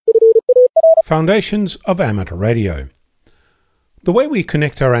Foundations of amateur radio. The way we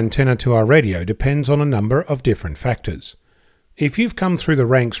connect our antenna to our radio depends on a number of different factors. If you've come through the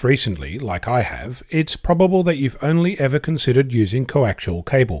ranks recently, like I have, it's probable that you've only ever considered using coaxial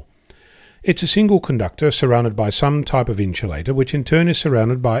cable. It's a single conductor surrounded by some type of insulator, which in turn is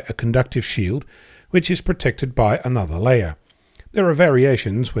surrounded by a conductive shield, which is protected by another layer. There are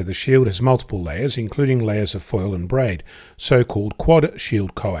variations where the shield has multiple layers, including layers of foil and braid, so-called quad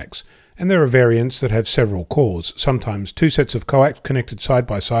shield coax, and there are variants that have several cores, sometimes two sets of coax connected side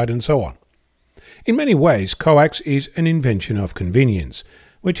by side and so on. In many ways, coax is an invention of convenience,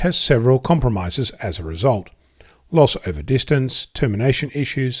 which has several compromises as a result. Loss over distance, termination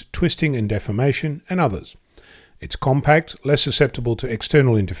issues, twisting and deformation, and others. It's compact, less susceptible to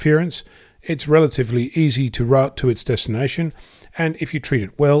external interference, it's relatively easy to route to its destination, and if you treat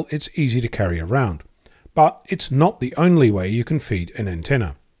it well, it's easy to carry around. But it's not the only way you can feed an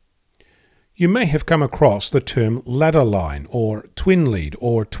antenna. You may have come across the term ladder line or twin lead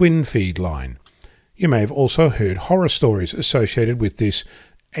or twin feed line. You may have also heard horror stories associated with this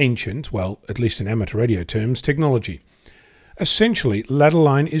ancient, well, at least in amateur radio terms, technology. Essentially, ladder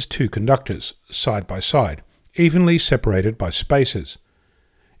line is two conductors, side by side, evenly separated by spacers.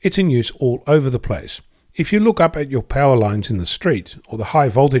 It's in use all over the place. If you look up at your power lines in the street or the high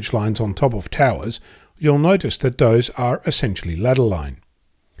voltage lines on top of towers, you'll notice that those are essentially ladder line.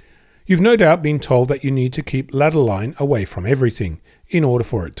 You've no doubt been told that you need to keep ladder line away from everything in order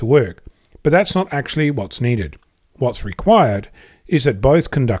for it to work, but that's not actually what's needed. What's required is that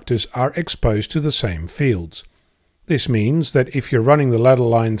both conductors are exposed to the same fields. This means that if you're running the ladder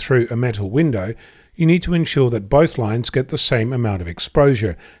line through a metal window, you need to ensure that both lines get the same amount of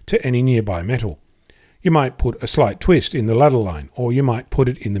exposure to any nearby metal. You might put a slight twist in the ladder line, or you might put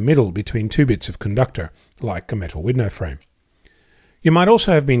it in the middle between two bits of conductor, like a metal window frame. You might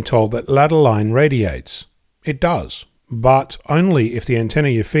also have been told that ladder line radiates. It does, but only if the antenna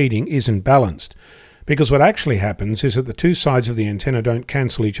you're feeding isn't balanced, because what actually happens is that the two sides of the antenna don't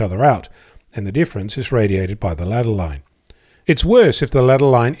cancel each other out, and the difference is radiated by the ladder line. It's worse if the ladder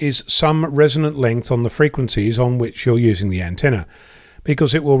line is some resonant length on the frequencies on which you're using the antenna,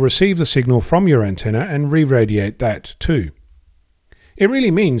 because it will receive the signal from your antenna and re-radiate that too. It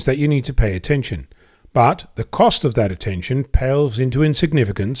really means that you need to pay attention, but the cost of that attention pales into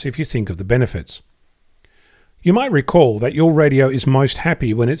insignificance if you think of the benefits. You might recall that your radio is most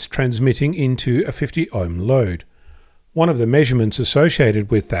happy when it's transmitting into a 50 ohm load. One of the measurements associated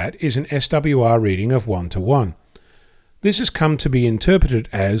with that is an SWR reading of 1:1. This has come to be interpreted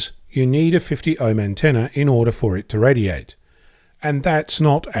as you need a 50 ohm antenna in order for it to radiate. And that's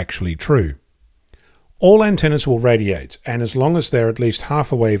not actually true. All antennas will radiate, and as long as they're at least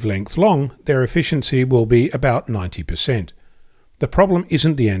half a wavelength long, their efficiency will be about 90%. The problem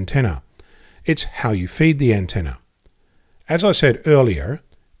isn't the antenna. It's how you feed the antenna. As I said earlier,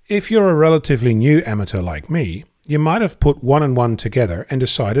 if you're a relatively new amateur like me, you might have put one and one together and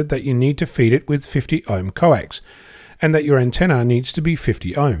decided that you need to feed it with 50 ohm coax, and that your antenna needs to be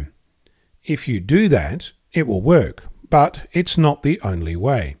 50 ohm. If you do that, it will work, but it's not the only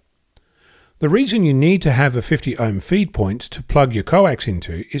way. The reason you need to have a 50 ohm feed point to plug your coax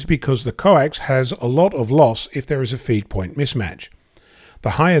into is because the coax has a lot of loss if there is a feed point mismatch.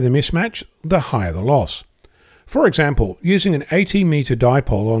 The higher the mismatch, the higher the loss. For example, using an 80 meter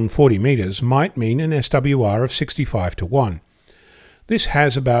dipole on 40 meters might mean an SWR of 65:1. This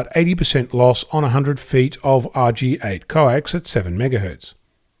has about 80% loss on 100 feet of RG8 coax at 7 MHz.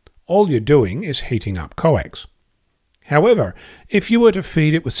 All you're doing is heating up coax. However, if you were to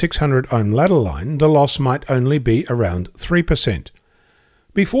feed it with 600 ohm ladder line, the loss might only be around 3%.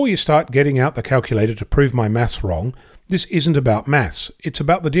 Before you start getting out the calculator to prove my maths wrong, this isn't about maths, it's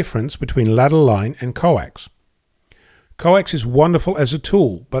about the difference between ladder line and coax. Coax is wonderful as a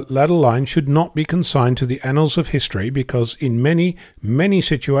tool, but ladder line should not be consigned to the annals of history because in many, many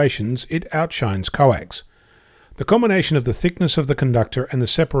situations it outshines coax. The combination of the thickness of the conductor and the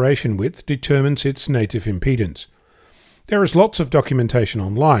separation width determines its native impedance. There is lots of documentation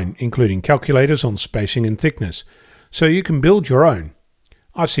online, including calculators on spacing and thickness, so you can build your own.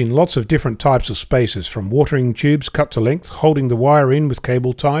 I've seen lots of different types of spacers, from watering tubes cut to length, holding the wire in with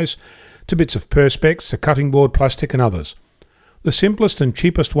cable ties, to bits of perspex, to cutting board plastic and others. The simplest and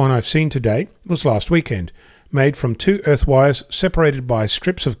cheapest one I've seen to date was last weekend, made from two earth wires separated by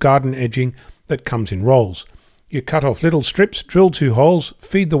strips of garden edging that comes in rolls. You cut off little strips, drill 2 holes,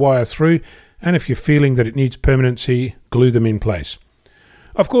 feed the wire through, and if you're feeling that it needs permanency, glue them in place.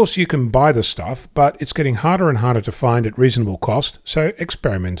 Of course, you can buy the stuff, but it's getting harder and harder to find at reasonable cost, so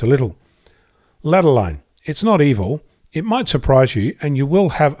experiment a little. Ladder line. It's not evil. It might surprise you, and you will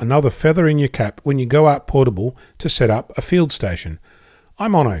have another feather in your cap when you go out portable to set up a field station.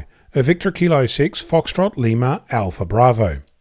 I'm Onno, a Victor Kilo 6 Foxtrot Lima Alpha Bravo.